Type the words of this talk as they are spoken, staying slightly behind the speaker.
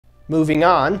Moving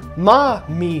on, ma,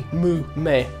 mi, mu,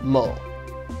 me, mo.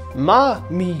 Ma,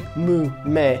 mi, mu,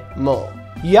 me, mo.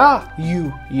 Ya,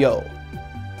 you, yo.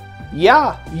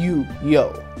 Ya, you,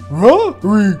 yo. Ra,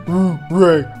 ri, ru,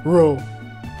 re, ro.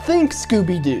 Think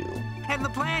Scooby-Doo. And the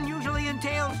plan usually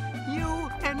entails you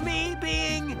and me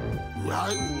being...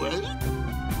 Right?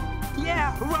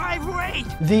 Yeah, right.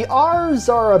 The R's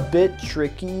are a bit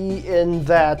tricky in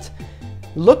that,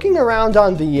 looking around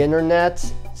on the internet,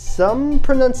 some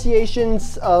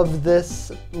pronunciations of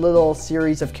this little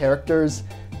series of characters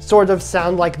sort of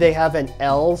sound like they have an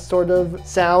L sort of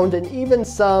sound, and even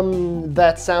some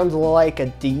that sound like a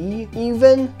D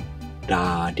even.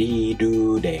 La, di,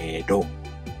 do, de, do.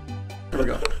 Here we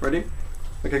go. Ready?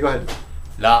 Okay, go ahead.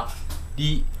 La,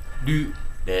 di, do,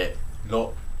 de,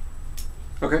 lo.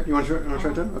 Okay, you want to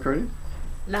try it then? Okay, ready?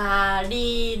 La,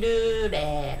 di, do,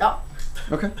 de,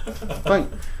 do. Okay, fine.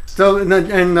 So,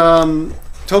 and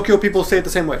Tokyo people say it the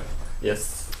same way.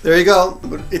 Yes. There you go.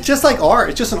 But it's just like R.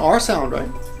 It's just an R sound, right?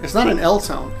 It's not an L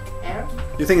sound. L?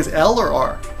 You think it's L or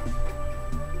R?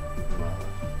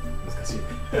 難し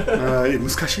い。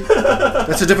 Muskashi?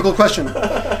 That's a difficult question.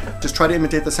 Just try to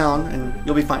imitate the sound and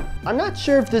you'll be fine. I'm not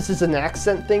sure if this is an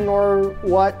accent thing or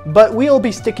what, but we'll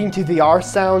be sticking to the R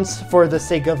sounds for the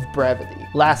sake of brevity.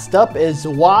 Last up is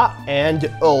wa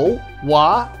and o,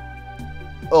 wa,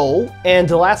 o,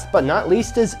 and last but not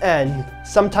least is n,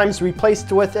 sometimes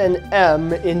replaced with an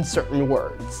M in certain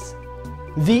words.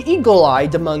 The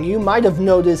eagle-eyed among you might have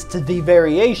noticed the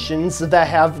variations that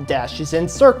have dashes and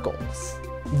circles.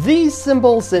 These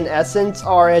symbols in essence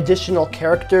are additional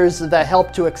characters that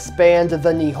help to expand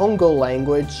the Nihongo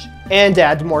language and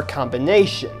add more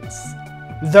combinations.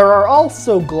 There are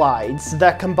also glides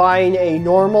that combine a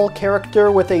normal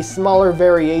character with a smaller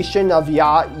variation of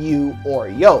ya, you, or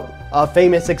yo. A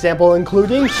famous example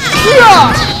including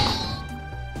ya!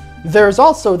 There's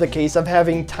also the case of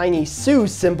having tiny su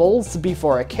symbols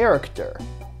before a character.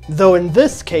 Though in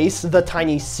this case, the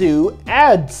tiny su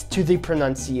adds to the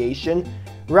pronunciation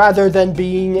rather than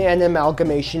being an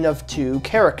amalgamation of two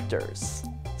characters.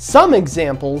 Some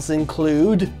examples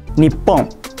include 日本、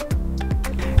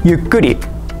ゆっくり、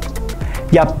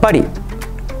やっぱり、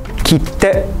切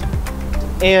手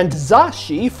and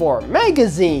zashi for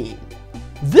magazine.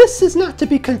 This is not to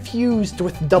be confused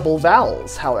with double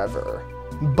vowels, however.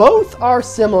 Both are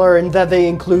similar in that they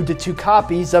include two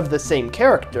copies of the same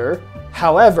character.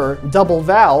 However, double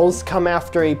vowels come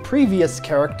after a previous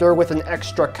character with an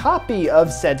extra copy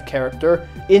of said character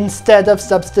instead of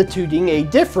substituting a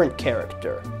different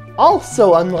character.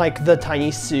 Also, unlike the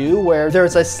tiny su, where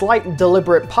there's a slight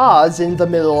deliberate pause in the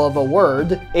middle of a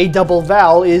word, a double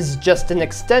vowel is just an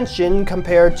extension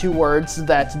compared to words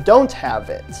that don't have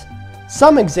it.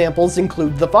 Some examples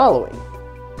include the following.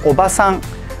 おばさん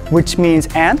which means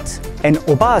aunt, and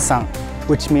おばあさん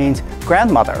which means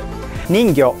grandmother.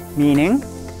 人形 meaning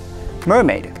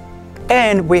mermaid.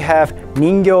 And we have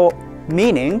人形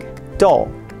meaning doll.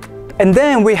 And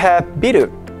then we have ビル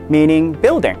meaning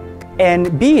building.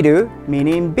 And ビール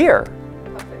meaning beer.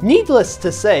 Needless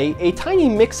to say, a tiny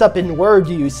mix-up in word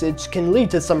usage can lead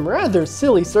to some rather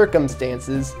silly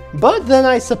circumstances, but then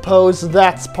I suppose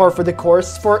that's par for the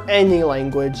course for any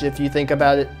language if you think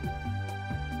about it.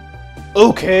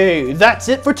 Okay, that's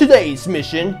it for today's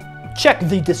mission. Check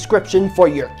the description for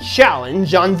your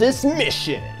challenge on this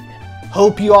mission.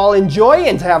 Hope you all enjoy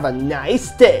and have a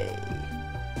nice day.